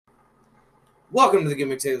Welcome to the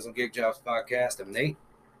Gimmick Tables and Gig Jobs podcast. I'm Nate.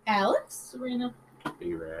 Alex. Serena.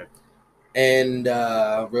 B-Rad. And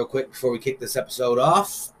real quick before we kick this episode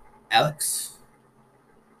off, Alex.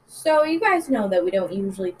 So you guys know that we don't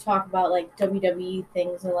usually talk about like WWE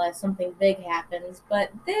things unless something big happens,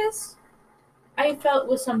 but this I felt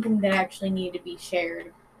was something that actually needed to be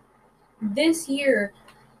shared. This year,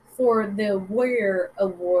 for the Warrior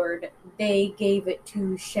Award, they gave it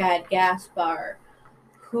to Shad Gaspar,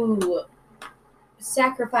 who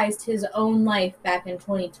sacrificed his own life back in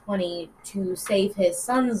 2020 to save his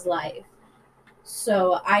son's life.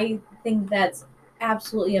 So I think that's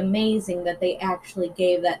absolutely amazing that they actually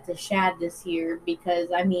gave that to Shad this year because,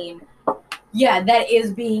 I mean, yeah, that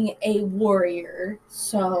is being a warrior.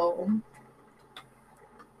 So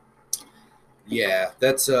Yeah,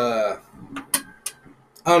 that's honestly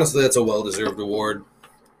that's a well-deserved award.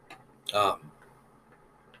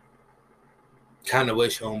 Kind of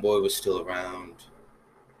wish Homeboy was still around,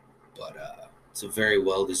 but it's a very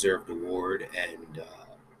well-deserved award, and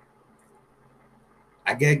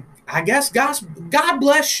I guess God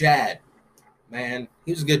bless Shad, man.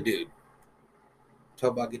 He was a good dude.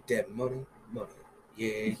 Talk about get that money,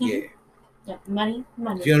 yeah. yeah, money.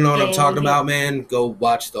 If you don't know what I'm Yeah, talking yeah. about, man, go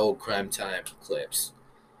watch the old Crime Time clips.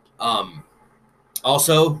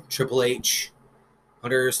 Also, Triple H,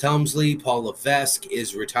 Hunter S. Helmsley, Paul Levesque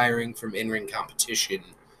is retiring from in-ring competition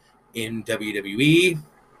in WWE.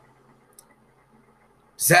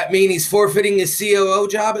 Does that mean he's forfeiting his COO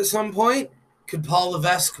job at some point? Could Paul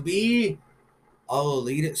Levesque be All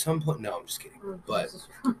Elite at some point? No, I'm just kidding. But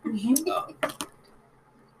he's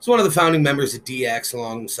one of the founding members of DX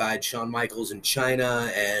alongside Shawn Michaels in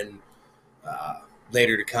China and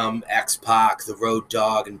later to come X-Pac, The Road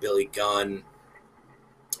Dogg, and Billy Gunn.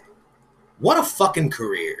 What a fucking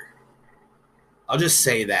career. I'll just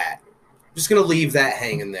say that. I'm just going to leave that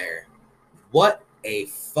hanging there. What a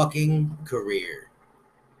fucking career.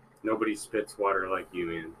 Nobody spits water like you,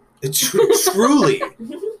 man. Truly.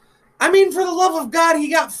 I mean, for the love of God, he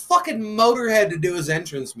got fucking Motorhead to do his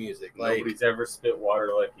entrance music. Like, Nobody's ever spit water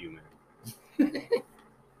like you, man.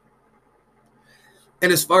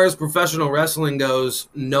 and as far as professional wrestling goes,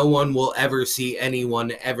 no one will ever see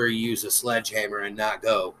anyone ever use a sledgehammer and not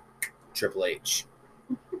go Triple H.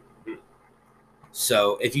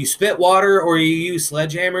 So if you spit water or you use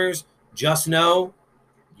sledgehammers, just know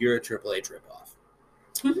you're a Triple H ripoff.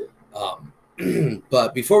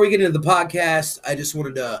 But before we get into the podcast, I just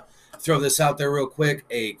wanted to throw this out there real quick.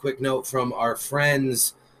 A quick note from our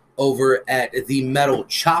friends over at the Metal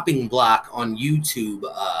Chopping Block on YouTube.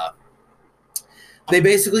 They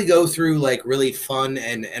basically go through like really fun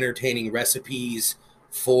and entertaining recipes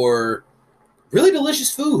for really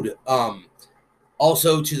delicious food.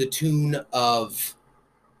 Also to the tune of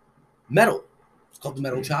metal. It's called the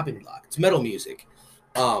Metal Chopping Block. It's metal music.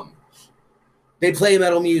 They play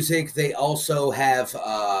metal music. They also have,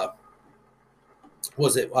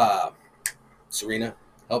 Serena,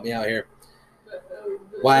 help me out here.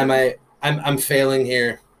 Why am I'm failing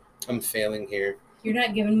here. You're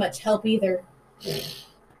not giving much help either.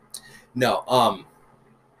 No,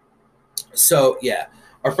 so yeah,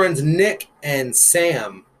 our friends Nick and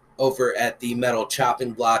Sam over at the Metal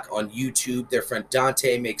Chopping Block on YouTube. Their friend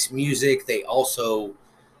Dante makes music. They also,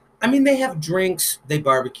 they have drinks, they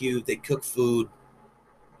barbecue, they cook food.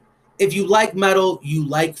 If you like metal, you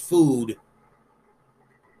like food,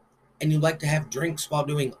 and you like to have drinks while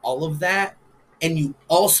doing all of that, and you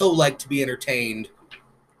also like to be entertained,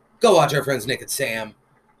 go watch our friends Nick and Sam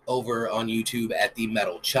over on YouTube at the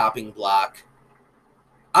Metal Chopping Block.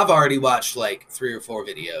 I've already watched like 3 or 4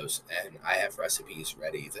 videos, and I have recipes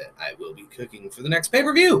ready that I will be cooking for the next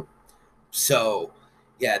pay-per-view. So,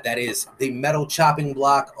 yeah, that is the Metal Chopping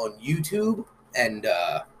Block on YouTube. And,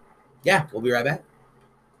 yeah, we'll be right back.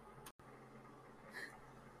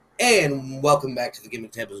 And welcome back to the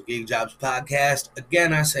Gimmick Tables and Gig Jobs podcast.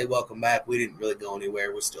 Again, I say welcome back. We didn't really go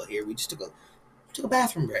anywhere. We're still here. We just took a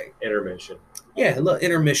bathroom break. Intermission. Yeah, a little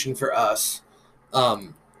intermission for us.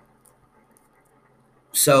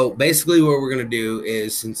 So basically what we're going to do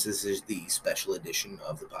is, since this is the special edition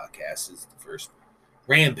of the podcast, is the first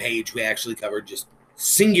Rampage we actually covered just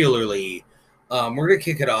singularly, we're going to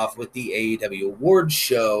kick it off with the AEW Awards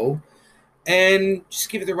show and just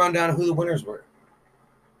give you the rundown of who the winners were.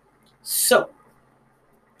 So,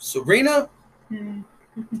 Serena,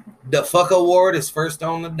 the fuck award is first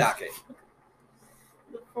on the docket.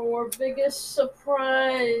 For biggest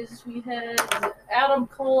surprise, we had Adam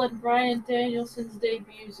Cole and Bryan Danielson's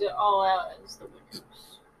debuts at All Out as the winners.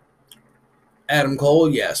 Adam Cole,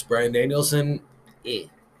 yes. Bryan Danielson, Well,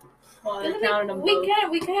 I counted them we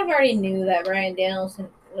both. kind of already knew that Bryan Danielson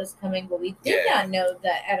was coming, but we did not know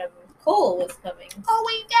that Adam Cole was coming. Oh,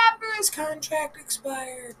 we got his contract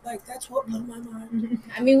expired. Like, that's what blew my mind.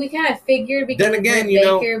 I mean, we kind of figured because Then again, of you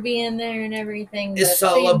know, Baker being there and everything. It's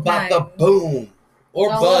all about the boom or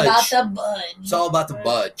it's all budge. about the budge. It's all about the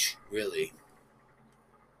budge, really.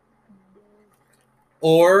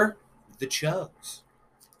 Or the chugs.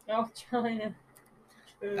 Oh, China.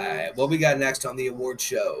 All right, what we got next on the award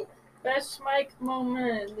show? Best Mike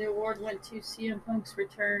moment. The award went to CM Punk's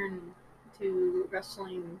return to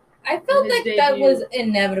wrestling. I felt his like debut. that was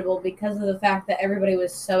inevitable because of the fact that everybody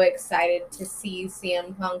was so excited to see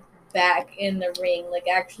CM Punk back in the ring, like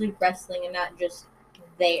actually wrestling and not just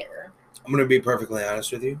there. I'm going to be perfectly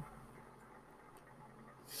honest with you.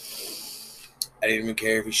 I didn't even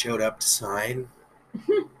care if he showed up to sign.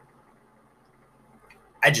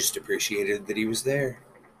 I just appreciated that he was there.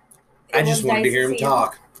 I just wanted to hear him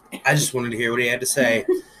talk. I just wanted to hear what he had to say.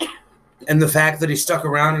 And the fact that he stuck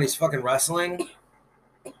around and he's fucking wrestling.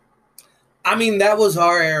 I mean, that was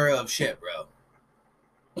our era of shit,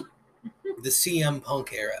 bro. The CM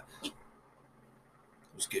Punk era. It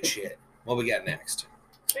was good shit. What we got next?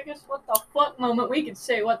 Biggest what the fuck moment. We could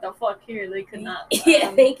say what the fuck here. They could not.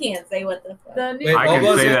 Yeah, they can't say what the fuck. The new Wait, I what can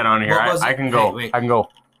was say it? that on here. What was I it? can go. Wait. I can go.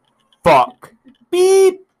 Fuck.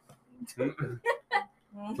 Beep.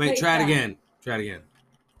 Wait, try it again. Try it again.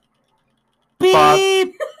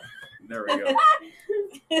 Beep. There we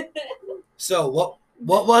go. So,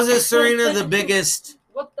 what was it, Serena? The biggest...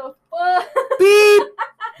 what the fuck? Beep.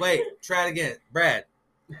 Wait, try it again. Brad.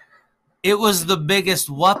 It was the biggest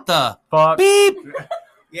what the... Fuck. Beep.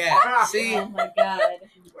 Yeah, see? Oh my god.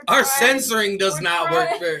 Our censoring does not work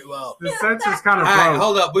very well. The sensor's kind All of right, broke.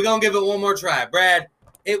 hold up. We're going to give it one more try. Brad,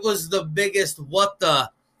 it was the biggest what the...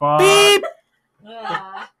 Fuck. Beep.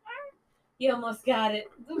 You almost got it.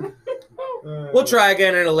 We'll try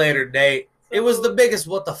again at a later date. It was the biggest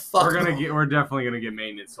what the fuck. We're definitely gonna get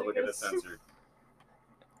maintenance to look at the sensor.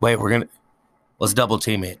 Wait, let's double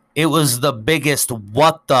team it. It was the biggest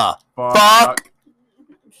what the Fuck.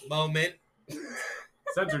 moment.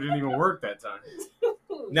 Sensor didn't even work that time.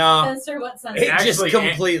 No. Censor what censor? It just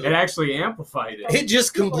completely- It actually amplified it. It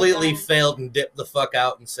just completely failed and dipped the fuck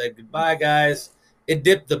out and said goodbye, guys. It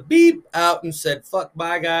dipped the beep out and said fuck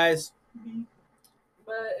bye, guys.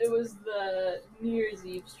 But it was the New Year's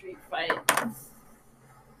Eve street fight.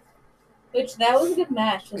 Which that was a good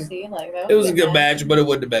match to see. Like that. It was a good match, but it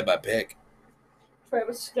wouldn't have been my pick.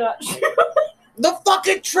 Travis Scott. The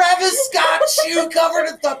fucking Travis Scott shoe covered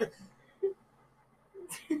in thunder.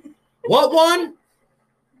 What one?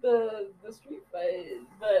 the street fight.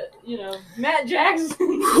 But Matt Jackson.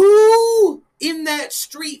 Who in that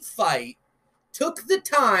street fight took the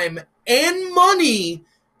time and money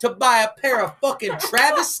to buy a pair of fucking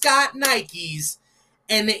Travis Scott Nikes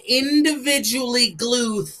and individually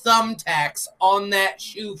glue thumbtacks on that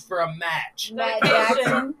shoe for a match? Matt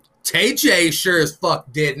Jackson. TJ sure as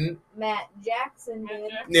fuck didn't. Matt Jackson Matt did.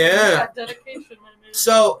 Jackson. Yeah. Got dedication, my man.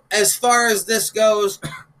 So as far as this goes,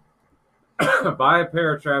 Buy a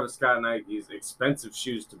pair of Travis Scott Nikes, expensive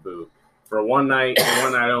shoes to boot, for one night and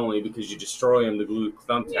one night only because you destroy them to glue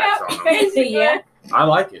thumbtacks on them. basically. Yeah. I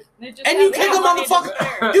like it. They just and you have kick that a money to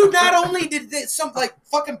motherfucker. spare. Dude, not only did some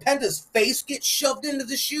fucking Penta's face get shoved into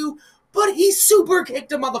the shoe, but he super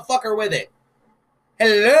kicked a motherfucker with it.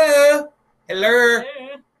 Hello?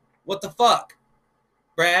 Yeah. What the fuck?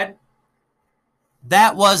 Brad?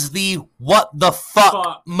 That was the what the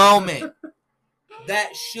fuck moment.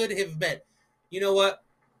 That should have been. You know what?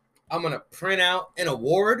 I'm going to print out an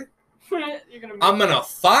award. You're gonna I'm going to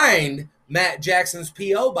find Matt Jackson's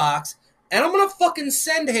P.O. box, and I'm going to fucking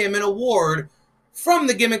send him an award from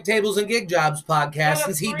the Gimmick Tables and Gig Jobs podcast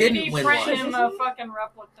since he didn't win print one. him a fucking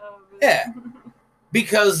replica of it. Yeah.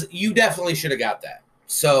 Because you definitely should have got that.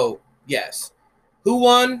 So, yes. Who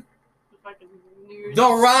won? The fucking New Year's The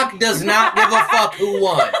Eve. Rock does not give a fuck who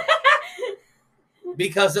won.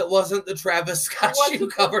 Because it wasn't the Travis Scott What shoe the-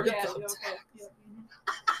 covered in yeah, thumbtacks. okay, yeah.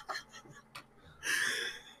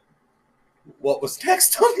 What was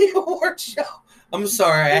next on the award show? I'm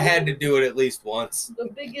sorry, I had to do it at least once. The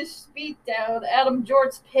biggest beatdown, Adam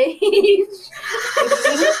Jort's Page.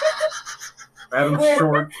 Adam Where-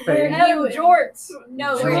 Short where face. Adam Jorts.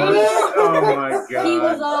 No, Jorts. where Oh my god. he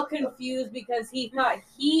was all confused because he thought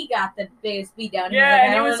he got the biggest beat down. Yeah,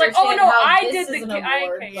 and he was like, "Oh no, I did the the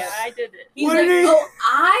okay, yeah, I did it." He's What like, did he- "Oh,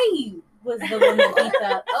 I was the one that beat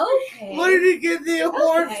that." Okay. What did he get the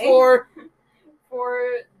award Okay. for? For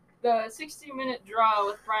the 60-minute draw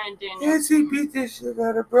with Brian Daniels. Yes, he beat this shit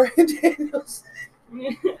out of Brian Daniels.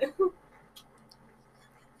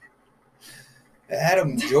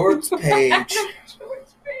 Adam Jort's Page.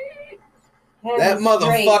 That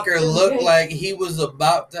motherfucker Straight. looked like he was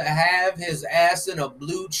about to have his ass in a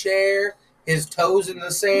blue chair, his toes in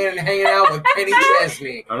the sand, and hanging out with Kenny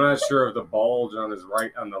Chesney. I'm not sure if the bulge on his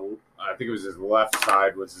right, I think it was his left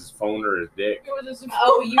side, was his phone or his dick. It was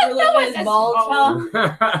Oh, you were looking at his balls,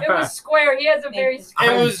 huh? It was square. He has a very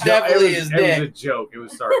square. It was definitely his It was a dick. joke. It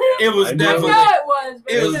was sarcasm. It was I knew definitely- I know it was.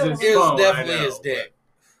 But It was his phone, definitely I know, his dick.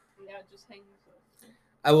 Yeah, just hanging.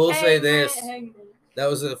 I will say this. Hang. That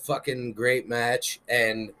was a fucking great match,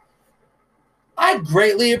 and I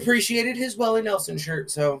greatly appreciated his Welly Nelson shirt.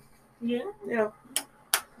 So, Yeah. you know,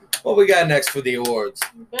 what we got next for the awards?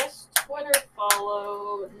 Best Twitter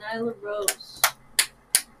follow, Nyla Rose.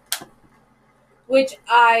 Which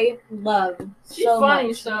I love She's so funny,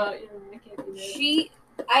 much. so I can't do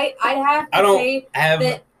that. I have to I don't say have.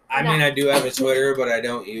 that I mean, I do have a Twitter, but I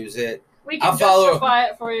don't use it. We can I'll follow- justify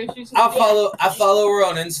it for you. She's I follow her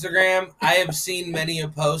on Instagram. I have seen many a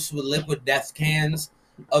post with liquid death cans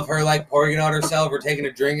of her like pouring it on herself or taking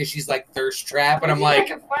a drink, and she's like thirst trap, and I'm I like,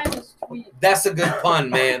 can find this tweet. that's a good pun,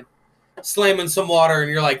 man. Slamming some water,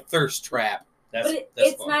 and you're like thirst trap. That's but that's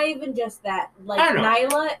it's fun. not even just that. I Like know.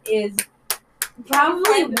 Nyla is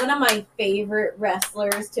probably one of my favorite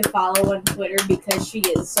wrestlers to follow on Twitter because she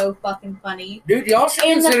is so fucking funny. Dude, y'all should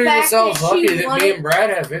And the consider fact yourselves that she lucky that won me it- and Brad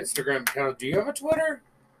have Instagram accounts. Do you have a Twitter?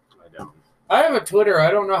 I don't. I have a Twitter.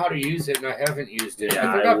 I don't know how to use it, and I haven't used it. Yeah,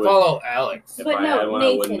 I think I I would. follow Alex. If But I no, had one, I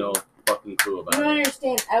wouldn't Nathan, know fucking clue about You don't it.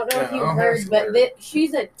 understand. I don't know Yeah, if I you don't have heard, but Twitter.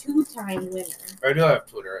 she's a two-time winner. I do have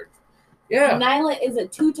Twitter. Yeah. Nyla is a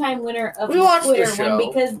two-time winner of We the watched the Twitter show.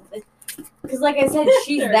 one because, like I said,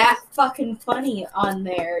 she's There it that fucking funny on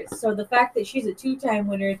there. So the fact that she's a two-time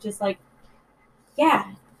winner, it's just like,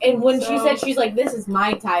 yeah. And when she So- said she's like, "This is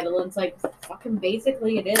my title," it's like, fucking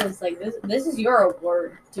basically it is. Like this is your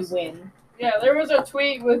award to win. Yeah, there was a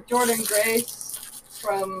tweet with Jordan Grace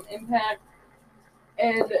from Impact,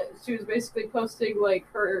 and she was basically posting like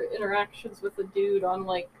her interactions with the dude on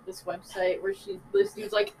like this website where this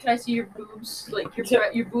dude's like, "Can I see your boobs? Like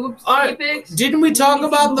your boobs pics?" Didn't we talk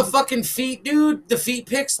about the fucking feet, dude? The feet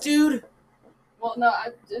pics, dude? Well, no,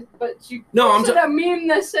 but she No, I'm posted a meme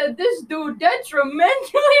that said, "This dude detrimentally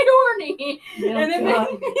horny," and it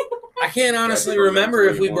God. made I can't honestly Jordan remember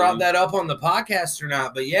if we Grace brought morning. that up on the podcast or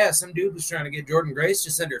not, but yeah, some dude was trying to get Jordan Grace to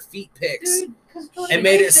send her feet pics. dude, because Jordan And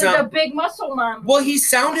made it Grace is sound- a big muscle mom. Well, he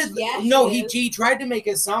sounded Yeah, no, she he is. he tried to make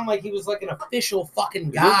it sound like he was like an official fucking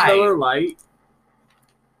Is this guy. Miller Lite?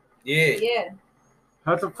 Yeah, Yeah.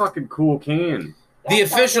 That's a fucking cool can. the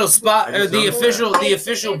official spot I or just the don't- official the It's-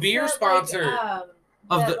 official it's beer not sponsor like,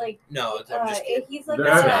 of that, the. like, No, I'm just kidding. he's like It's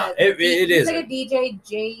a, not. It he's isn't. like a DJ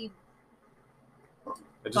J.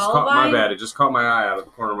 It just caught my Ballvine? bad. It just caught my eye out of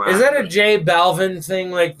the corner of my eye. Is that a J Balvin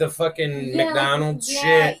thing, like the fucking Yeah, McDonald's yeah,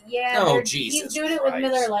 shit? Yeah, Oh, they're- Jesus He's doing it Christ. with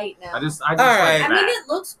Miller Lite now. I just All like right. I mean, that. it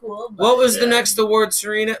looks cool. But What was the Yeah. next award,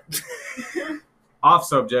 Serena? Off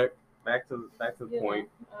subject. Back to the Yeah. point.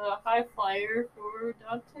 High flyer for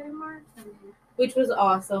Dante Martin. which was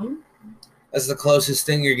awesome. That's the closest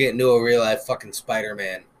thing you're getting to a real life fucking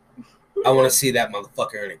Spider-Man. I want to see that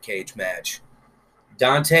motherfucker in a cage match.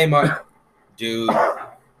 Dante Martin, dude. I'm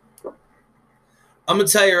gonna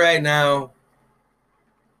tell you right now.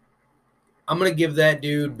 I'm gonna give that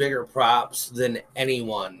dude bigger props than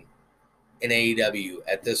anyone in AEW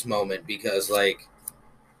at this moment because, like,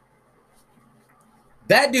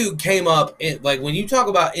 that dude came up in like when you talk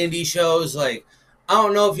about indie shows, like. I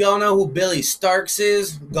don't know if y'all know who Billy Starks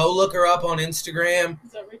is. Go look her up on Instagram.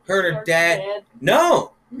 Is that Ricky Her Stark's dad-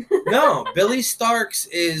 No. Billy Starks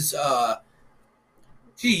is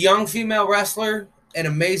she's a young female wrestler, an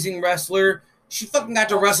amazing wrestler. She fucking got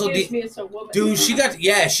to wrestle Excuse me, it's a woman. dude, she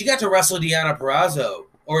got to wrestle Deonna Purrazzo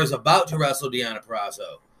or is about to wrestle Deonna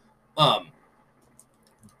Purrazzo.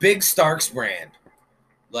 Big Starks brand.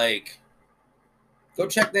 Like go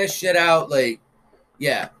check that shit out. Like,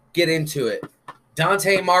 yeah, get into it.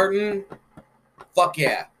 Dante Martin, fuck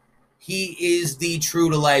yeah. He is the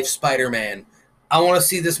true-to-life Spider-Man. I want to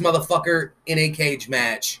see this motherfucker in a cage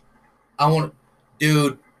match.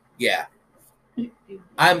 Dude, yeah.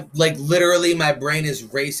 I'm, like, literally, my brain is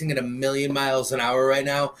racing at 1,000,000 miles an hour right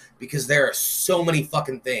now because there are so many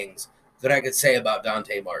fucking things that I could say about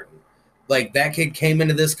Dante Martin. Like, that kid came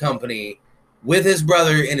into this company with his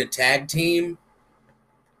brother in a tag team.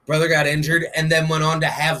 Brother got injured and then went on to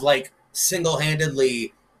have, like,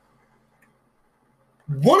 single-handedly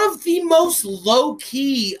one of the most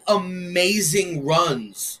low-key amazing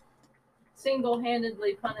runs.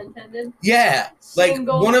 Single-handedly, pun intended. Yeah, like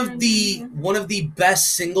one of Single-handedly. the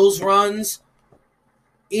best singles runs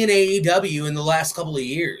in AEW in the last couple of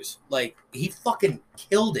years. Like he fucking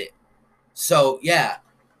killed it. So yeah,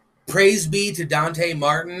 praise be to Dante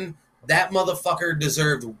Martin. That motherfucker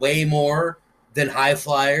deserved way more than High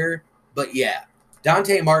Flyer. But yeah,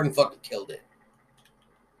 Dante Martin fucking killed it.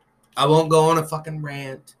 I won't go on a fucking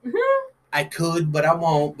rant. I could, but I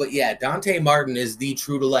won't. But yeah, Dante Martin is the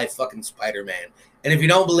true-to-life fucking Spider-Man. And if you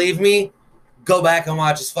don't believe me, go back and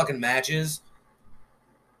watch his fucking matches.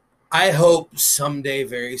 I hope someday,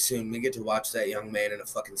 very soon, we get to watch that young man in a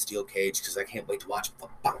fucking steel cage because I can't wait to watch him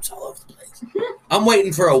fucking bounce all over the place. I'm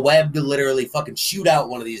waiting for a web to literally fucking shoot out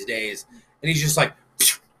one of these days. And he's just like,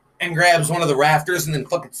 and grabs one of the rafters and then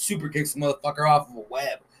fucking super kicks the motherfucker off of a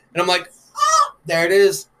web. And I'm like, ah, there it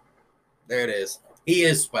is. There it is. He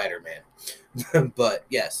is Spider-Man. But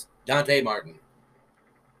yes, Dante Martin.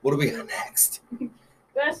 What do we got next?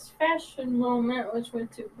 Best fashion moment, which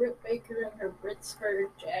went to Britt Baker and her Britsburg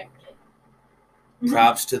jacket.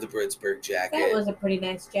 Props to the Britsburg jacket. That was a pretty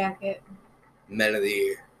nice jacket. Men of the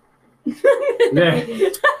year.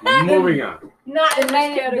 Moving on. Not in The this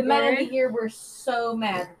men category. of the year were so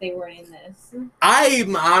mad that they weren't in this.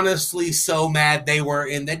 I'm honestly so mad they were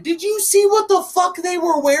in that. Did you see what the fuck they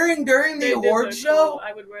were wearing during the They did award look show? cool.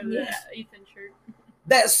 I would wear the Yeah. Ethan shirt.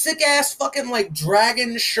 That sick ass fucking like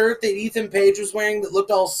dragon shirt that Ethan Page was wearing that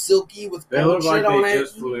looked all silky with They gold look like shit on they it.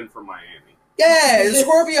 just flew in from Miami. Yeah, and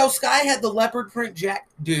Scorpio Sky had the leopard print jacket.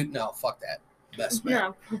 Dude, no, fuck that. Best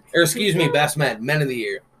man. No. Or excuse me, best man. Men of the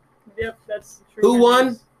year. Yep, that's true. Who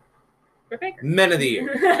won? Britt Baker. Men of the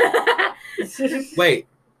year. Wait,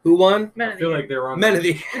 who won? Men I of the feel year. like they were on Men their, of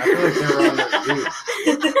the year. I feel like they were on their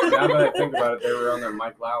dude. Now that I think about it, they were on their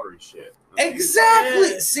Mike Lowry shit.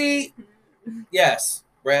 Exactly. Yeah. See? Yes.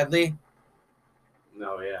 Bradley.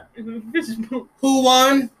 No, yeah. Who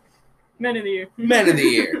won? Men of the year. Men of the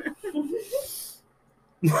year.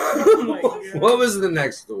 Oh my God. What was the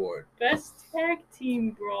next award? Best tag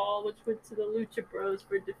team brawl, which went to the Lucha Bros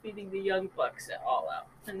for defeating the Young Bucks at All Out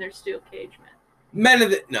in their steel cage Men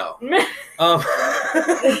of the no. match.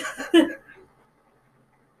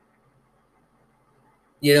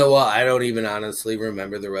 You know what? I don't even honestly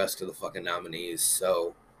remember the rest of the fucking nominees.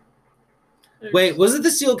 So wait, was it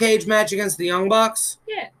the steel cage match against the Young Bucks?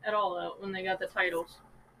 Yeah, at All Out when they got the titles.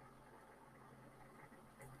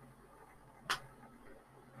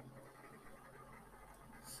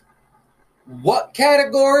 What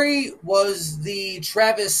category was the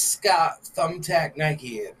Travis Scott thumbtack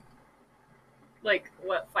Nike in? Like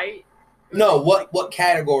what fight? No, what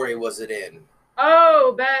category was it in?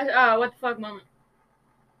 Oh, bad. What the fuck moment?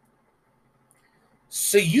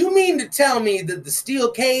 So you mean to tell me that the steel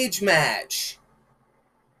cage match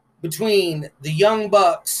between the Young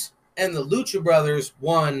Bucks and the Lucha Brothers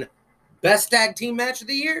won best tag team match of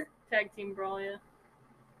the year? Tag team brawl, yeah.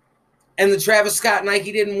 And the Travis Scott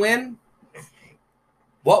Nike didn't win?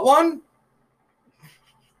 What won?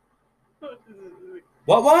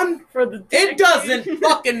 What won? For the It tag doesn't team.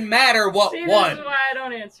 fucking matter what See, won. this is why I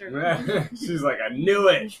don't answer. She's like, I knew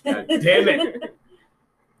it. God damn it.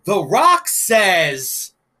 The Rock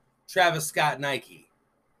says Travis Scott Nike.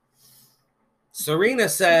 Serena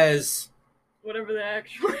says Whatever the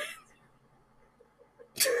actual.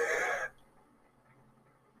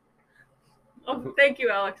 Oh, thank you,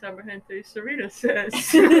 Alex Abrahente. Serena says.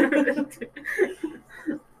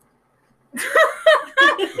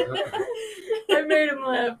 I made him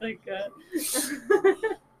laugh, thank God.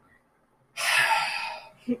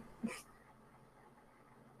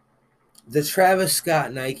 the Travis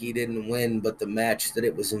Scott Nike didn't win, but the match that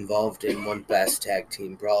it was involved in won best tag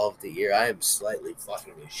team brawl of the year. I am slightly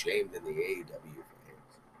fucking ashamed in the AEW fans.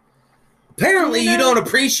 Apparently, you don't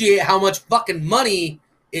appreciate how much fucking money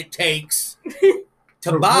it takes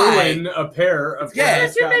to buy. ruin a pair of Yeah,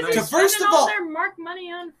 Travis They're Scott too busy Nikes. To first spending of all all- their mark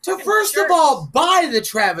money on To fucking first of shirts. all buy the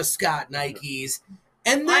Travis Scott Nikes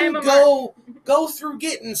and I then am a go through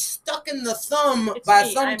getting stuck in the thumb It's by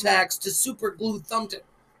me, I'm thumbtacks to super glue thumbtack.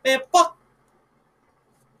 Man, fuck.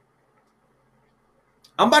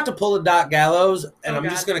 I'm about to pull a Doc Gallows and Oh, I'm God.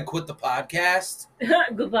 just gonna quit the podcast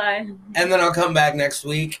Goodbye. and then I'll come back next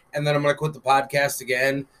week and then I'm gonna quit the podcast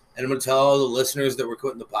again and I'm gonna tell all the listeners that we're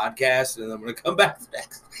quitting the podcast and then I'm gonna come back the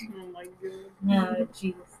next week. Oh my God. No,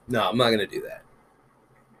 jeez. No, I'm not gonna do that.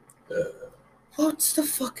 What's the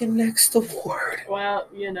fucking next award? Well,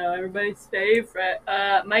 you know, everybody's favorite.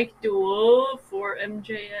 Mike Duel for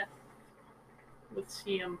MJF with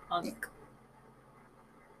CM Punk.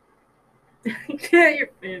 Yeah, you're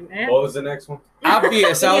in, man. What was the next one?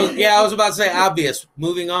 Obvious. I was about to say obvious.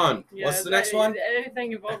 Moving on. Yeah, What's the next one?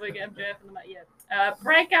 Anything involving MJF and the yeah.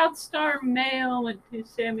 Breakout star male and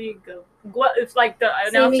Sammy it's like the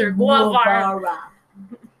announcer Guevara.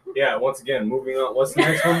 Yeah, once again, moving on. What's the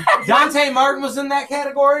next one? Dante Martin was in that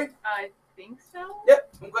category. I think so.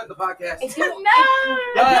 Yep. I'm quitting the podcast. I don't- No,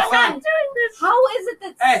 that's I'm fine. not doing this. How is it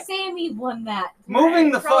that Hey. Sammy won that?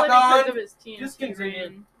 Moving the Probably fuck because on. of his TNT Just continue.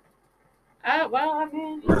 reign. Well, I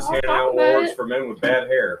mean, We're just I'll handing talk out about awards it. for men with bad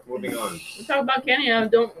hair. Moving on. We talk about Kenny.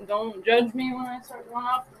 Don't judge me when I start going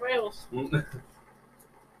off the rails.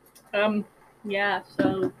 Yeah.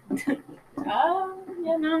 So,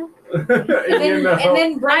 yeah, no. And then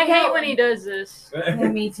I breakout. hate when he does this. Yeah,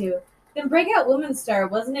 me too. Then breakout women's star,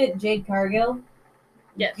 wasn't it Jade Cargill?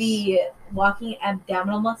 Yes. The walking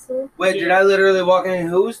abdominal muscle. Wait, did I literally walk in?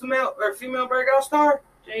 Who's the male or female breakout star?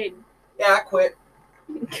 Jade. Yeah, I quit.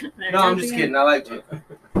 There No, I'm goes just again. kidding. I liked it.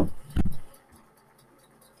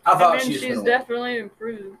 I thought And she was she's gonna win. definitely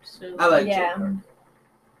improved. So. I like Yeah. Jade.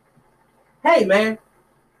 Hey, man.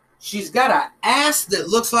 She's got an ass that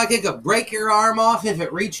looks like it could break your arm off if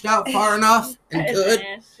it reached out far enough and His could.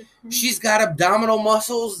 ass. She's got abdominal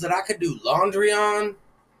muscles that I could do laundry on.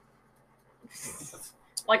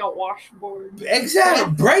 Like a washboard.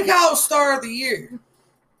 Exactly. Breakout star of the year.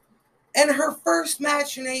 And her first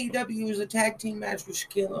match in AEW was a tag team match with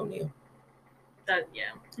Shaquille O'Neal. That,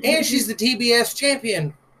 yeah. And she's the TBS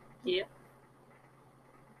champion. Yeah.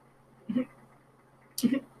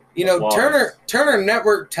 You know, Applause. Turner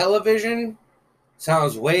Network Television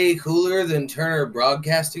sounds way cooler than Turner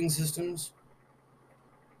Broadcasting Systems.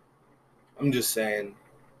 I'm just saying.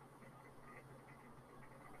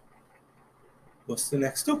 What's the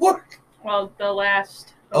next award? Well, the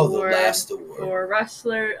last Oh, the award last award. for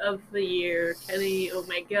Wrestler of the Year, Kenny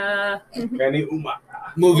Omega. Kenny Umaga.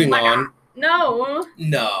 Moving Oh my on. No,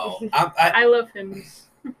 No, I I love him.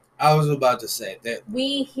 was about to say that.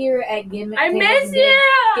 We here at Gimmick I Tables miss and you.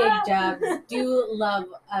 Gig Jobs do love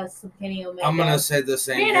us some Kenny Omega. I'm gonna say the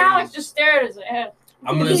same Me and thing. Alex just stared at his ass.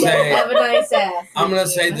 I'm gonna You say. have a nice ass. I'm gonna Thank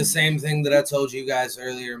say you. the same thing that I told you guys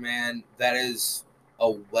earlier, man. That is a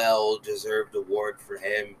well-deserved award for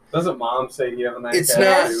him. Doesn't mom say you have a nice It's ass,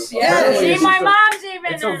 not- too? yeah. Apparently See, it's my just a- mom's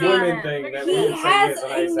even. It's a in women on thing it. that He women say has he a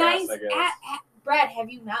has nice ass, I guess. Brad, have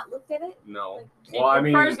you not looked at it? No. He Well, I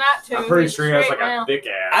mean, prefers not to. I'm pretty He's sure he has straight like male. a thick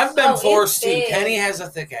ass. I've been Oh, it's forced to. big. Kenny has a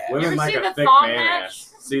thick ass. Women ever like see a the thick thong man match?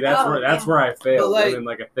 ass. See, that's Oh, where I fail. But, like, Women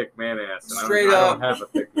like a thick man ass. And straight I up- don't have a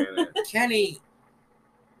thick man ass.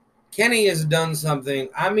 Kenny has done something.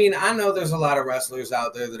 I mean, I know there's a lot of wrestlers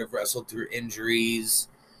out there that have wrestled through injuries,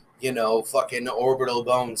 you know, fucking orbital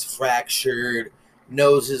bones fractured,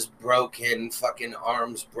 noses broken, fucking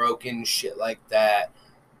arms broken, shit like that.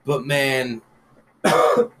 But man,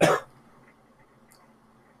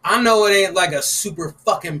 I know it ain't like a super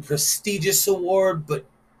fucking prestigious award, but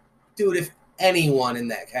dude, if anyone in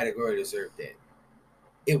that category deserved it,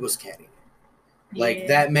 it was Kenny. Like, Yeah.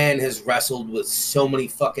 that man has wrestled with so many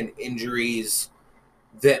fucking injuries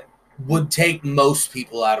that would take most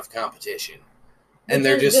people out of competition. And Which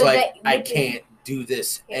they're is just good like, that- I which is- can't do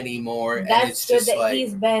this anymore. And That's it's good just that like,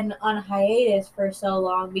 he's been on hiatus for so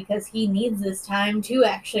long because he needs this time to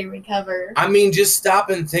actually recover. I mean, just stop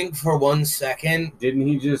and think for 1 second. Didn't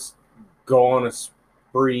he just go on a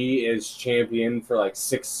spree as champion for like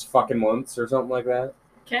 6 fucking months or something like that?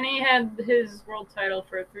 Kenny had his world title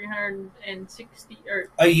for 360 or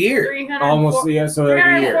A year. 300 Almost, yeah, so like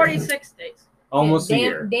a year. 346 days. Almost a damn,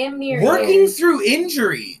 year. Damn near. Working years. through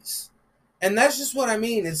injuries. And that's just what I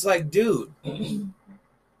mean. It's like, dude,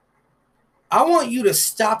 I want you to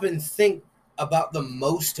stop and think about the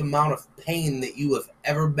most amount of pain that you have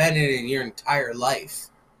ever been in your entire life.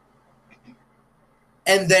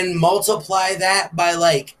 And then multiply that by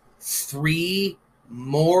like 3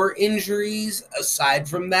 more injuries aside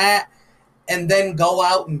from that. And then go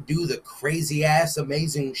out and do the crazy ass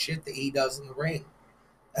amazing shit that he does in the ring.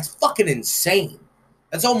 That's fucking insane.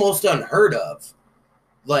 That's almost unheard of.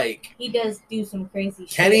 Like, He does do some crazy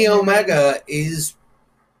shit. Kenny Omega is...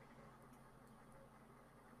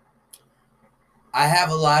 I have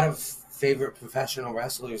a lot of favorite professional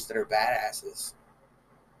wrestlers that are badasses.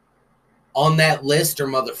 On that list are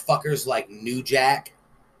motherfuckers like New Jack,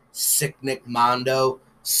 Sick Nick Mondo,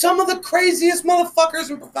 some of the craziest motherfuckers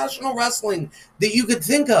in professional wrestling that you could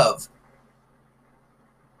think of.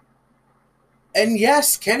 And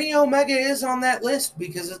yes, Kenny Omega is on that list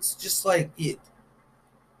because it's just like,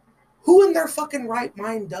 who in their fucking right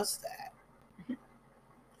mind does that?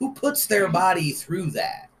 Who puts their body through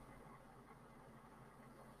that?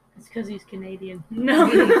 It's because he's Canadian. No.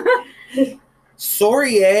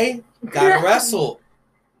 Sorry, gotta wrestle.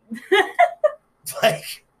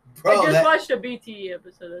 Like, I bro, just that, watched a BTE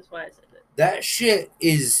episode. That's why I said it. that shit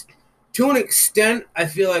is, to an extent, I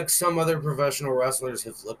feel like some other professional wrestlers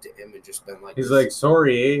have looked at him and just been like, He's like,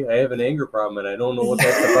 sorry, I have an anger problem and I don't know what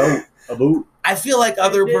that's about. I feel like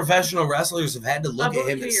other did. professional wrestlers have had to look I'll at go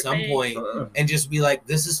him to at your some face. point and just be like,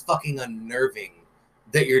 this is fucking unnerving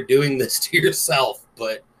that you're doing this to yourself.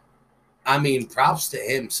 But, I mean, props to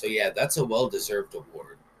him. So, yeah, that's a well-deserved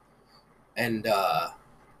award. And, was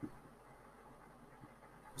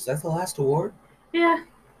that the last award? Yeah.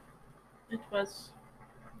 It was.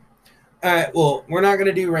 All right, well, we're not going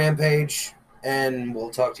to do Rampage, and we'll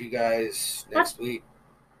talk to you guys next week.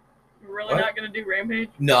 We're really What? not going to do Rampage?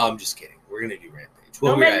 No, I'm just kidding. We're going to do Rampage.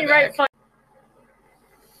 We'll Don't be make right me back. write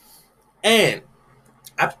And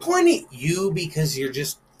I point at you because you're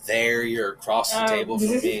just there. You're across the table from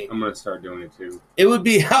me. I'm gonna start doing it too. It would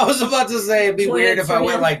be, I was about to say, it'd be Point weird at if I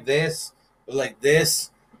went someone. like this, but like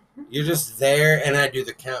this. You're just there, and I do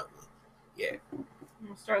the count. Yeah.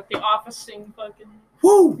 We'll start the officing fucking.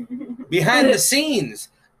 Woo! Behind the scenes,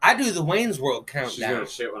 I do the Wayne's World She's countdown. gonna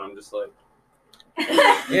shit when I'm just like,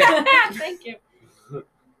 Yeah. Thank you.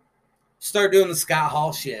 Start doing the Scott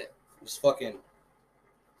Hall shit. Just fucking.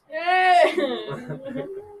 Yeah.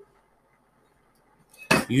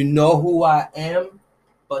 You know who I am,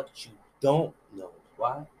 but you don't know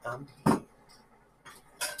why I'm here.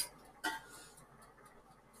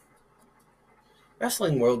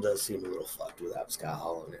 Wrestling world does seem a little fucked without Scott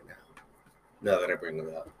Hall in it now. Now that I bring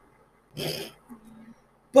it up.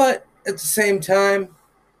 But at the same time,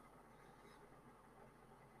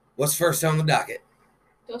 what's first on the docket?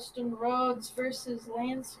 Dustin Rhodes versus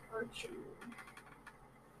Lance Archer.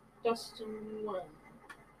 Dustin won.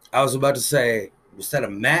 I was about to say, was that a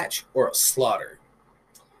match or a slaughter?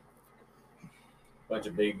 bunch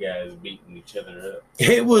of big guys beating each other up.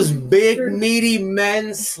 It was big, meaty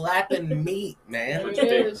men slapping meat, man. Bunch of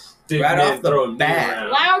big Right men off the throwing meat bat.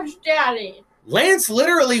 around. Lounge Daddy. Lance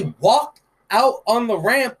literally walked out on the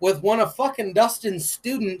ramp with one of fucking Dustin's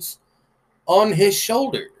students on his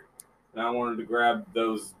shoulder. And I wanted to grab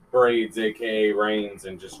those braids, aka reins,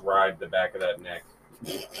 and just ride the back of that neck.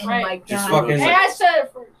 Oh Right. my Just god. fucking- Hey, I said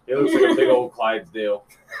it first. It looks like a big old Clydesdale.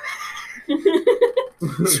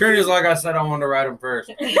 Sure is like I said, I wanted to ride him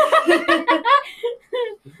first.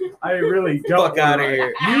 I really don't. Fuck outta wanna-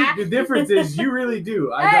 here. The difference is you really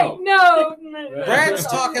do. I Hey, don't. no. Brad's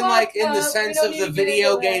Fuck talking like in the up. sense We don't of need the to get video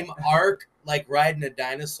into that. game Ark, like riding a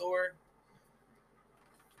dinosaur.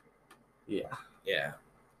 Yeah. Yeah.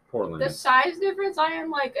 Poor The Lance. size difference, I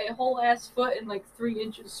am like a whole ass foot and like 3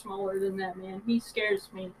 inches smaller than that man. He scares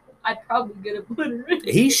me. I'd probably get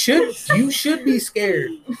obliterated. You should be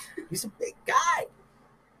scared. He's a big guy.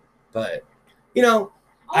 But, you know,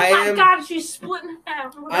 Oh I my am- god, she's split in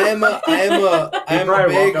half. I am a He'd big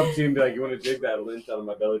probably walk up to you and be like, "You want to jig that lint out of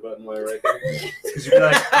my belly button while you're right there?" Because you'd be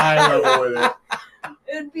like eye level with it.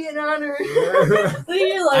 It'd be an honor.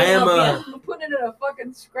 You're like, I am oh, a- yeah. I'm putting it in a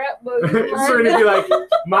fucking scrapbook. So it'd be like,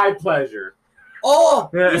 "My pleasure." Oh,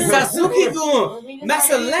 Yeah. Sasuke-gun,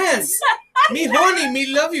 Master Lance, me horny, me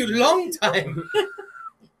love you long time.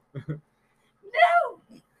 No.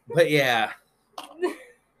 But yeah,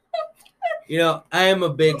 you know, I am a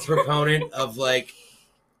big proponent of like,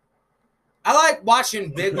 I like watching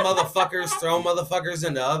big motherfuckers throw motherfuckers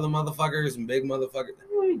into other motherfuckers and big motherfuckers.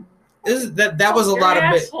 That was a Your lot of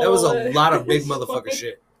big, asshole that was a lot of big is motherfucker like-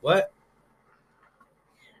 shit. What?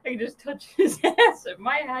 I can just touch his ass at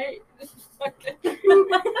my height.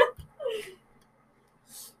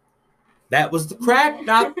 That was the crack,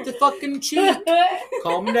 not the fucking cheek.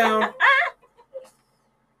 Calm down.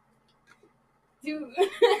 Dude,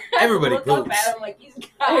 Everybody look up poops. at him like he's God.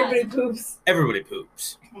 Everybody poops. Everybody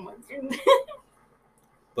poops. Oh my goodness.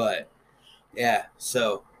 But yeah,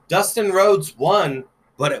 so Dustin Rhodes won,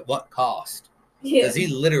 but at what cost? Yeah. Because he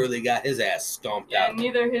literally got his ass stomped Yeah, out.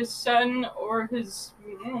 neither his son or his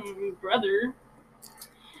brother.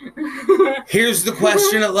 Here's the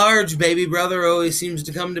question at large. Baby brother always seems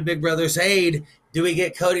to come to big brother's aid. Do we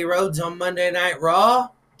get Cody Rhodes on Monday Night Raw?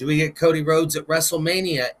 Do we get Cody Rhodes at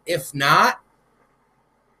WrestleMania? If not,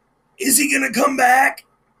 is he going to come back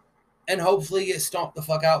and hopefully get stomped the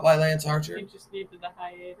fuck out by Lance Archer? He just needed a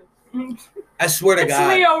hiatus. I swear to It's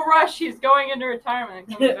God. Leo Rush. He's going into retirement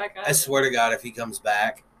and coming back out. I swear to God, if he comes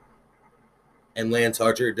back and Lance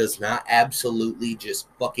Archer does not absolutely just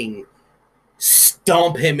fucking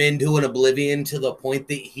stomp him into an oblivion to the point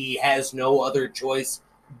that he has no other choice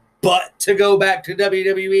but to go back to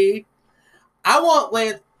WWE, I want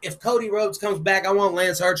Lance, if Cody Rhodes comes back, I want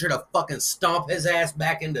Lance Archer to fucking stomp his ass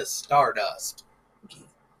back into Stardust.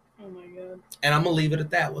 Oh my god. And I'm going to leave it at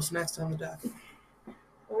that. What's next on the docket?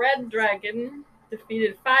 Red Dragon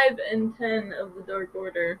defeated 5 and 10 of the Dark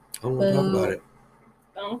Order. I don't want to talk about it.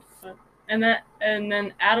 Don't. And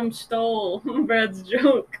then Adam stole Brad's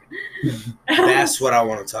joke. That's what I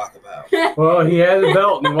want to talk about. Well, he had a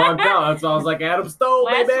belt and he walked out. That's why I was like, Adam stole,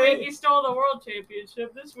 Last baby. week he stole the world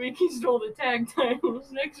championship. This week he stole the tag titles.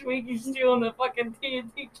 Next week he's stealing the fucking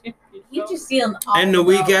TNT championship. He just stealing all And the the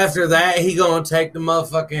week belts. after that, he gonna take the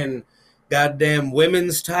motherfucking goddamn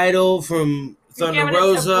women's title from He's Thunder giving it to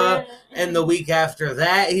Rosa. Britt. And the week after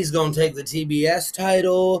that, he's gonna take the TBS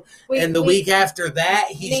title. Wait, And the wait, week after that,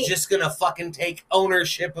 he's Nate- just gonna fucking take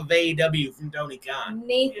ownership of AEW from Tony Khan.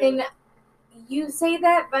 Nathan, you say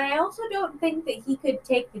that, but I also don't think that he could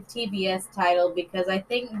take the TBS title because I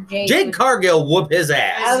think Jade would- Cargill whoop his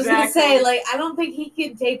ass. I was gonna Exactly. say, like, I don't think he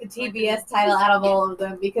could take the TBS title out of all of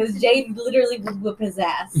them because Jade literally would whip his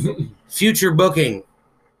ass. Future booking.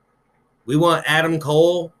 We want Adam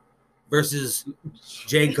Cole versus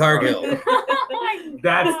Jade Cargill.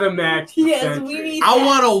 That's the match. Yes, century. we need- I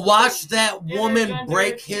want to watch that woman Intergender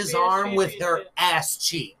break his TBS arm with her championship. ass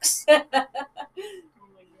cheeks. Oh my god.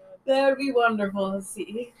 That would be wonderful to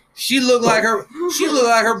see. She looked like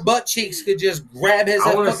her butt cheeks could just grab his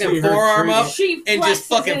I wanna fucking see her forearm treat up. it. She And just flexes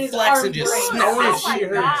fucking his flex arm and just breaks. snap. I want Oh to my see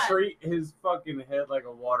her God. treat his fucking head like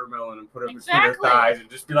a watermelon and put it between Exactly. her thighs and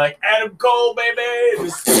just be like, Adam Cole, baby! And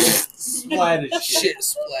just Splat his shit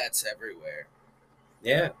splats everywhere.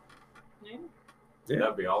 Yeah. Yeah.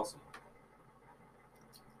 That'd be awesome.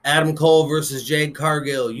 Adam Cole versus Jade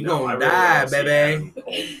Cargill. You No, I gonna really die, wanna see baby. Adam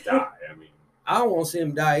Cole die. I mean, I don't want to see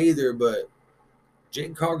him die either, but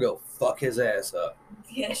Jade Cargill fuck his ass up.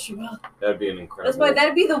 Yes, she will. that'd be an incredible. That's why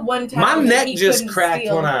that'd be the one time. My that neck he just couldn't cracked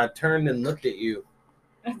steal. when I turned and looked at you.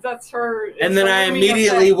 That's her. And then I alarming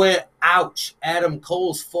immediately effect. went, ouch, Adam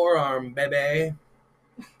Cole's forearm, baby.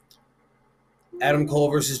 Adam Cole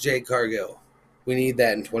versus Jade Cargill. We need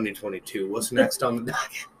that in 2022. What's next on the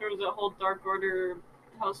docket? There was a whole Dark Order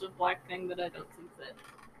House of Black thing that I don't think that.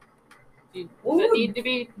 Does Ooh. it need to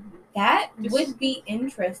be? That Just- would be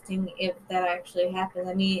interesting if that actually happens.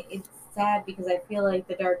 I mean, it's sad because I feel like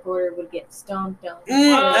the Dark Order would get stomped on.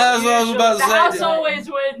 That's what I was about to the say. house always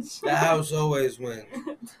wins. The house always wins.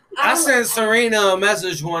 I sent Serena a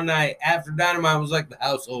message one night after Dynamite. Was like, the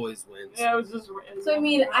house always wins. Yeah, it was just. So, I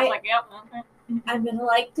mean, was like, yep. Okay. I'm gonna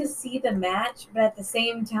like to see the match, but at the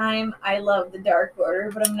same time, I love the Dark Order.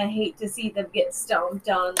 But I'm gonna hate to see them get stomped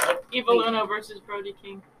on. Like, Evil Uno versus Brody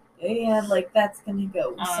King. yeah, like that's gonna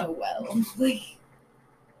go so well. Like,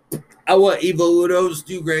 I want Evil Uno,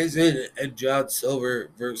 Stu Grayson, and John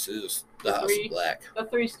Silver versus the House Three. of Black. The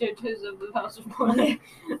three stitches of the House of Black.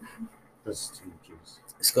 That's too juicy.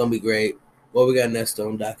 It's gonna be great. What we got next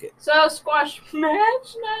on docket? So squash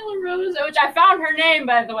match, Nyla Rose, which I found her name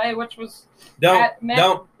by the way, which was Don't. We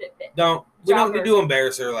Jobber. don't need to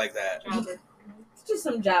embarrass her like that. it's just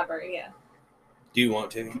some jobber, yeah. Do you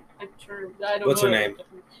want to? I'm sure. I don't What's know. her name?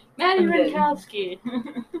 Maddie I'm good. Rinkowski.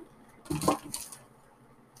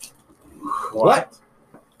 What?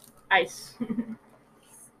 Ice.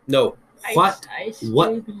 No. Ice. What? Ice.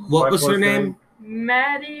 What? baby. What was her name?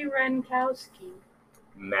 Maddie Rinkowski.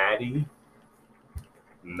 Maddie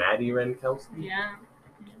Renkowski? Yeah.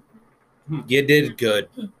 You did good.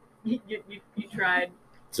 You tried.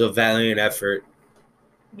 It's a valiant effort.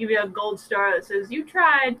 Give you a gold star that says you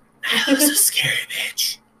tried. That was a scary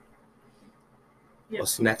bitch. Yep.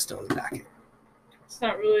 What's next on the docket? It's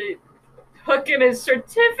not really hooking his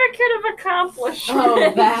certificate of accomplishment.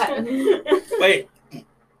 Oh, that.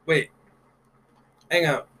 Wait. Hang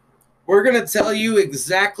on. We're gonna tell you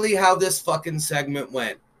exactly how this fucking segment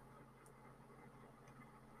went.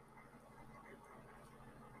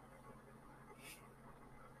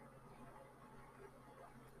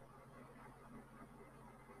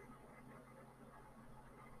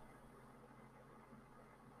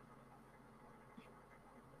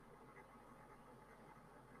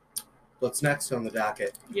 What's next on the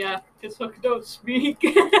docket? Yeah, because Hook don't speak.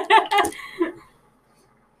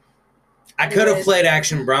 I could have played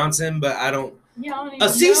Action Bronson, but I don't. You don't even A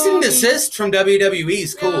cease know and me. desist from WWE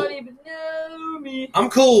is You cool. don't even know me. I'm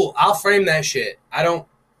cool. I'll frame that shit. I don't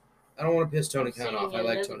want to piss Tony Khan off. I Singing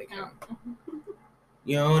like doesn't Tony Khan. count.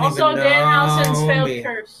 You don't Also, even Danhausen's know failed me.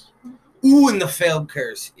 curse. Ooh, and the failed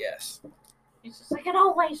curse. Yes. He's just like, it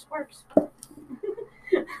always works.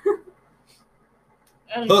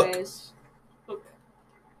 Anyways. Hook.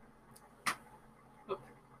 Hook.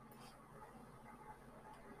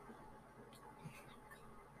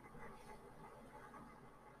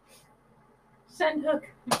 Send Hook.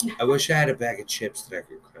 I wish I had a bag of chips that I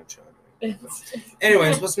could crunch on.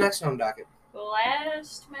 Anyways, what's next on docket? The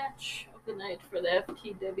last match of the night for the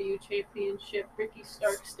FTW Championship. Ricky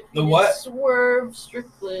Starks defeated The what? Swerve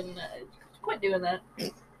Strickland. Quit doing that.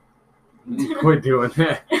 Quit doing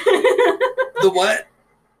that. The what?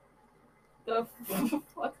 The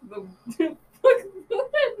fuck the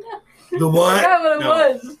The what? I forgot what it No.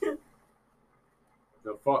 was.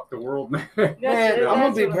 The fuck the world, man. Man, That's I'm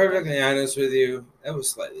gonna be what it was. perfectly honest with you. That was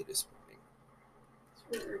slightly disappointing.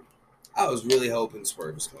 It's weird. I was really hoping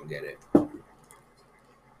Swerve was gonna get it.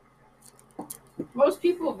 Most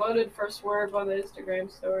people voted for Swerve on the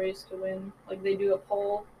Instagram stories to win. Like they do a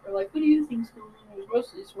poll. They're like, "Who do you think's going to win?" It was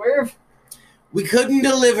mostly Swerve. We couldn't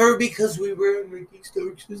deliver because we were in Ricky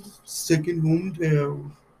Starks' second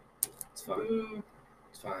hometown. It's fine. Mm.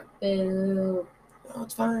 It's fine. Boo. No,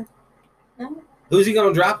 it's fine. No. Who's he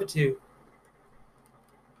gonna drop it to? You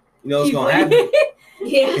know what's Keith gonna Lee. happen?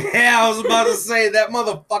 Yeah. Yeah, I was about to say that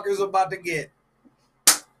motherfucker's about to get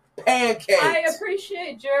pancakes. I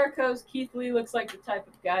appreciate Jericho's Keith Lee looks like the type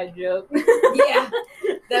of guy joke. Yeah.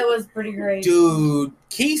 That was pretty great. Dude,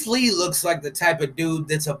 Keith Lee looks like the type of dude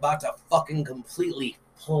that's about to fucking completely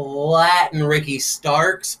flatten Ricky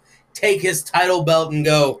Starks, take his title belt and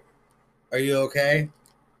go, "Are you okay?"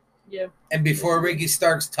 Yeah. And before Ricky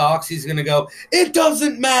Starks talks, he's gonna go, "It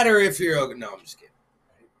doesn't matter if you're okay." No, I'm just kidding.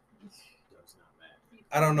 Does not matter.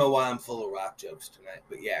 I don't know why I'm full of rock jokes tonight,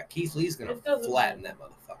 but yeah, Keith Lee's gonna It doesn't flatten that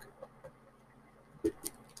motherfucker.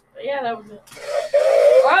 But yeah, that was it.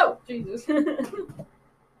 Oh, Jesus.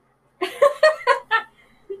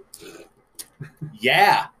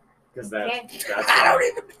 Yeah. Because Okay. that's I don't why.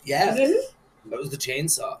 even. Yeah. That was the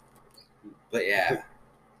chainsaw. But yeah.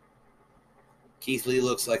 Keith Lee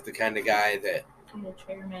looks like the kind of guy that. I'm the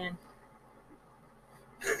chairman.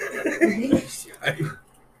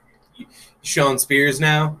 Sean Spears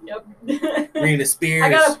now. Yep. Rena Spears. I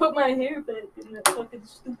gotta put my hair back in that fucking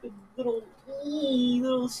stupid little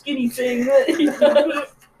skinny thing. Remember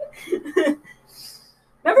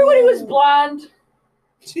when he was blonde?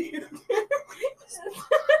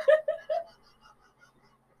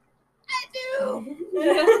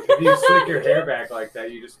 If you slick your hair back like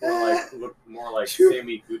that, you just look more like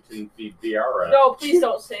Sammy Guttenfiara. No, please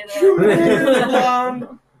don't say that.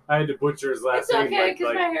 Blonde. I had to butcher his last It's name. okay,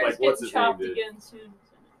 because my hair's what's getting his name chopped did. again soon.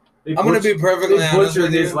 They I'm gonna be perfectly they honest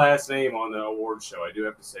butchered with his you. last name on the award show. I do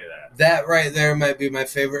have to say that. That right there might be my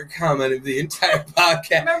favorite comment of the entire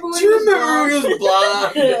podcast. Remember when Do you he was remember when he was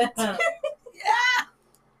blonde?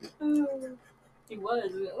 He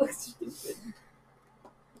was. It was stupid.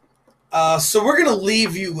 So we're gonna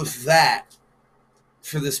leave you with that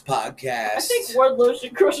for this podcast. I think Wardlow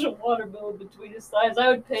should crush a watermelon between his thighs. I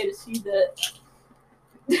would pay to see that.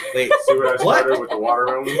 Wait, See what I What? started with the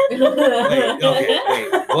watermelon? wait, okay,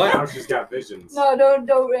 wait, Now what? she's got visions. No, don't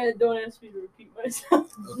ask me to repeat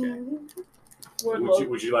myself. Okay. Wardlow.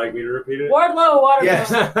 Would you like me to repeat it? Wardlow watermelon.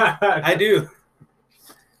 Yes. I do.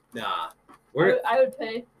 Nah, I would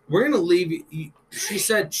pay. we're gonna leave you. She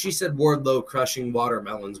said Wardlow crushing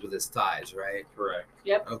watermelons with his thighs, right? Correct.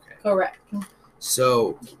 Okay. Correct.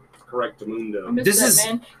 So Correct, I Mundo. miss This that is-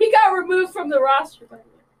 man. He got removed from the roster, by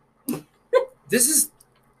the way. this is.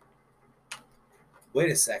 Wait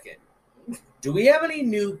a second. Do we have any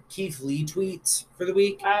new Keith Lee tweets for the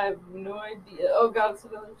week? I have no idea. Oh god, it's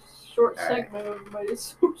another short All right. segment of my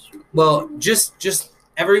social. Well, just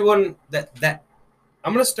everyone that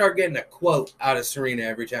I'm gonna start getting a quote out of Serena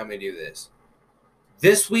every time we do this.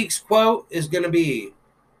 This week's quote is gonna be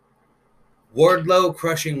Wardlow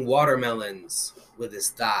crushing watermelons with his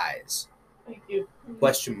thighs? Thank you.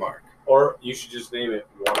 Question mark. Or you should just name it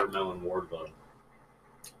Watermelon Wardlow.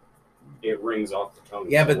 It rings off the tongue.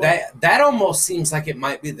 Yeah, so but well. that almost seems like it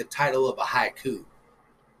might be the title of a haiku.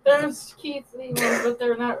 There's Keith Lee ones, but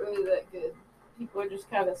they're not really that good. People are just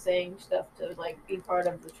kind of saying stuff to like be part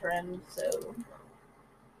of the trend. So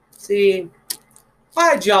See,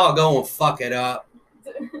 why'd y'all go and fuck it up?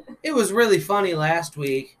 It was really funny last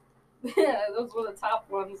week. yeah, those were the top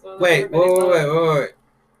ones. So Wait. everybody loved.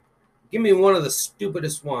 Give me one of the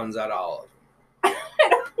stupidest ones out of all of them.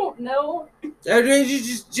 I don't know.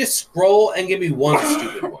 Just scroll and give me one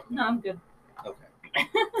stupid one. No, I'm good. Okay.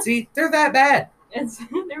 See, they're that bad.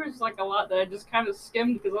 There was like a lot that I just kind of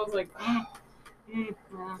skimmed because I was like, nah,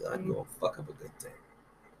 I'm gonna fuck up a good thing.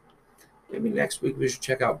 Maybe next week we should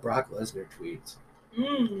check out Brock Lesnar tweets.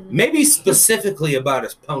 Maybe specifically about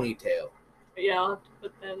his ponytail. Yeah, I'll have to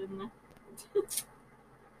put that in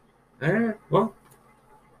there. All right. Well,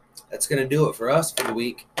 that's gonna do it for us for the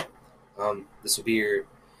week. This will be your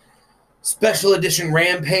special edition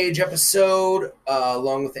Rampage episode,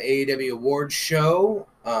 along with the AEW Awards show.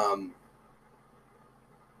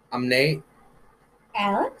 I'm Nate.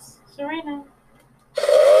 Alex? Serena.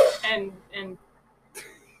 And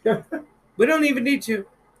We don't even need to.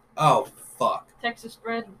 Oh fuck! Texas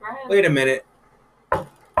Bread Brad. Wait a minute.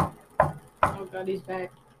 Oh god, he's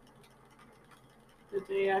back. The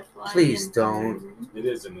day I fly. Please in. don't. It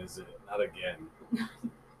isn't, is it? Not again.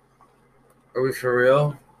 Are we for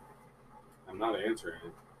real? I'm not answering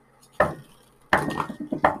it. Oh,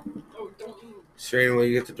 don't move. Serena, will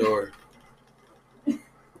you get the door?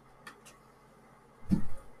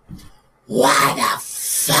 Why the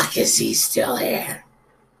fuck is he still here?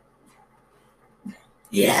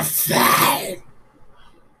 You're fine.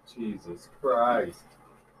 Jesus Christ.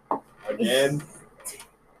 Again?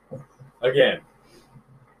 Again.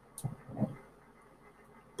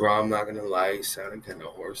 Bro, I'm not gonna lie, he sounded kind of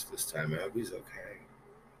hoarse this time. I hope he's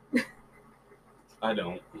okay. I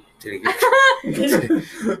don't. Did he get,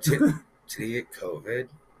 did he get COVID?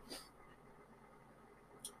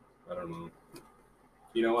 I don't know.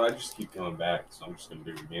 You know what? I just keep coming back, so I'm just going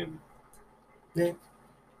to do it again. Yeah.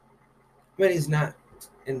 I mean, he's not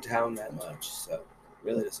in town that much, so it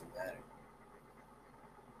really doesn't matter.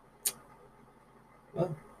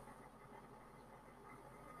 Well,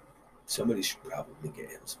 somebody should probably get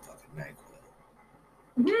him some fucking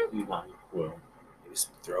NyQuil. NyQuil. Maybe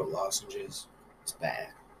some throat lozenges. It's bad.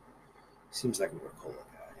 Seems like a Ricola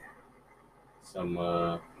guy. Some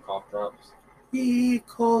cough drops.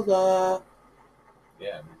 Ricola.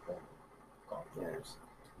 Yeah, cough drops.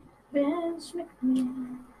 Vince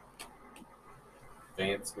McMahon.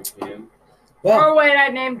 Vance McMahon. Well, Oh wait, I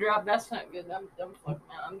name dropped. That's not good. I'm fucking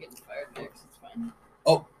out. I'm getting fired next. It's fine.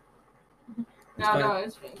 Oh. No,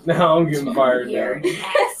 it's fine. Now I'm getting fired now.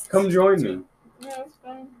 Yes. Come join me No, it's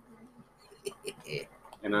fine.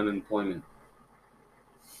 in unemployment.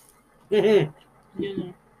 Yeah.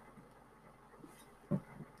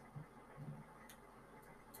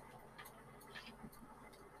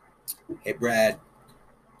 Hey, Brad.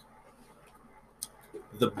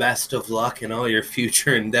 The best of luck in all your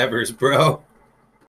future endeavors, bro.